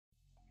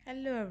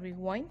Hello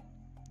everyone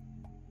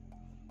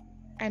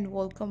and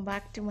welcome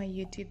back to my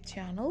YouTube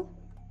channel.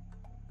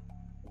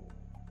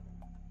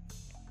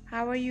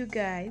 How are you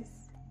guys?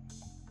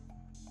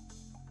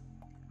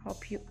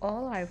 Hope you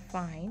all are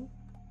fine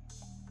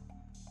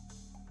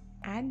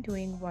and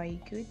doing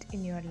very good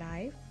in your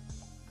life.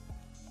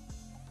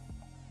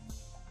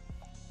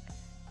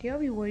 Dear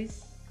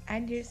viewers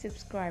and dear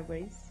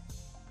subscribers,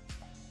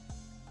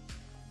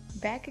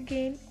 back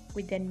again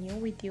with a new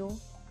video,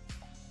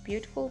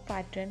 beautiful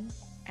pattern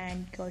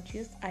and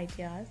gorgeous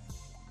ideas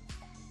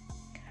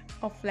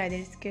of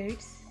leather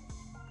skirts,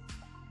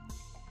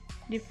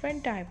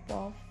 different type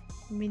of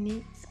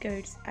mini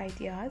skirts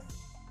ideas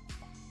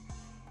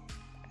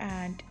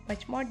and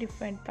much more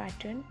different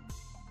pattern.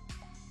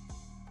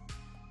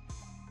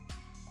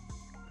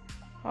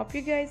 Hope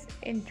you guys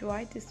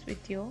enjoy this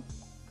video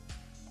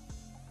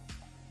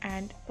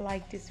and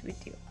like this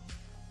video.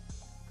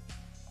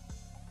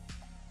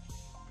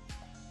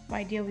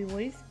 My dear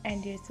viewers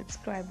and dear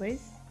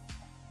subscribers,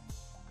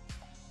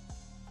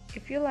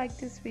 if you like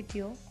this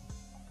video,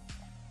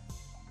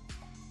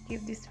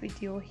 give this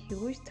video a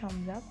huge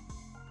thumbs up.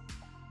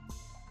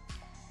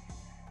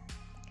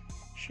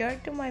 Share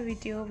to my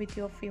video with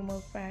your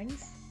female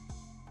friends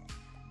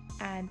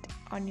and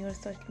on your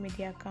social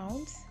media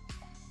accounts.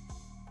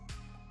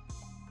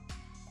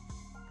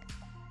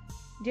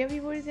 Dear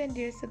viewers and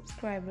dear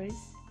subscribers,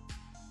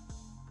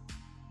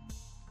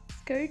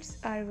 skirts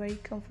are very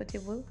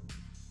comfortable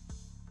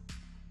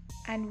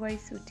and very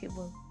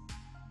suitable.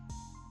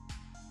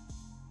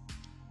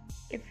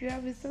 If you are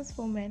a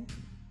businesswoman,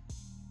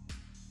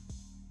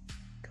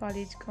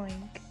 college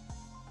going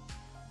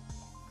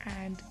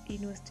and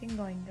investing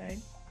going girl,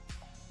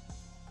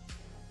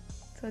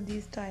 so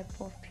these type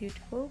of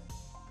beautiful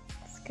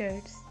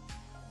skirts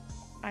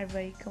are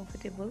very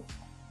comfortable.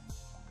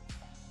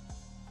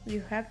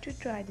 You have to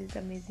try these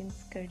amazing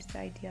skirts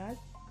ideas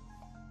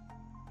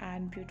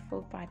and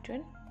beautiful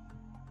pattern.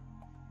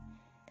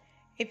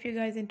 If you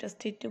guys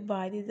interested to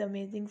buy these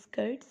amazing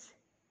skirts,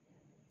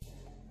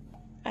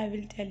 I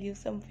will tell you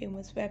some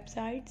famous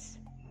websites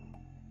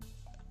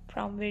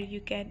from where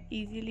you can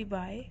easily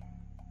buy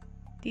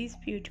these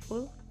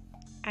beautiful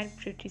and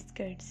pretty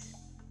skirts.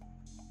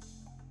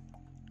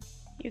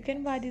 You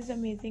can buy these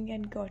amazing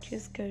and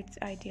gorgeous skirts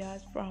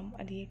ideas from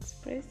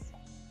AliExpress,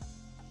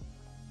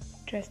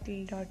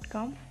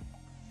 dressly.com,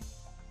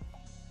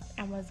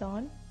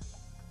 Amazon,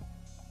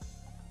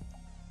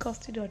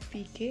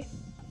 costi.pk,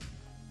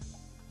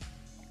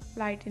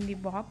 Light in the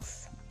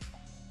Box,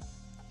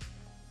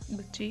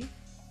 Gucci,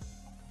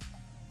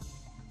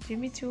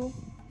 Jimmy Choo,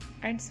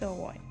 and so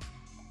on.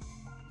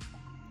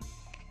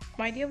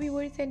 My dear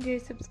viewers and dear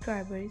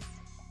subscribers,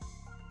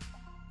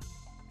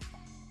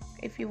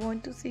 if you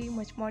want to see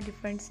much more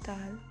different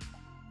style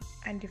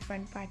and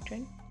different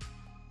pattern,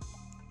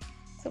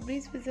 so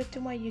please visit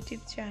to my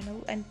YouTube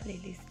channel and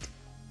playlist.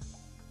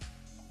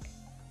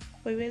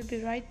 We will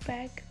be right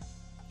back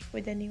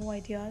with the new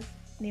ideas,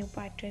 new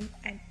pattern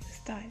and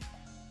style.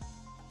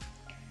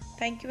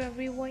 Thank you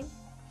everyone.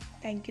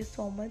 Thank you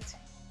so much.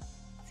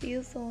 See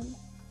you soon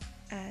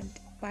and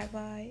bye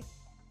bye.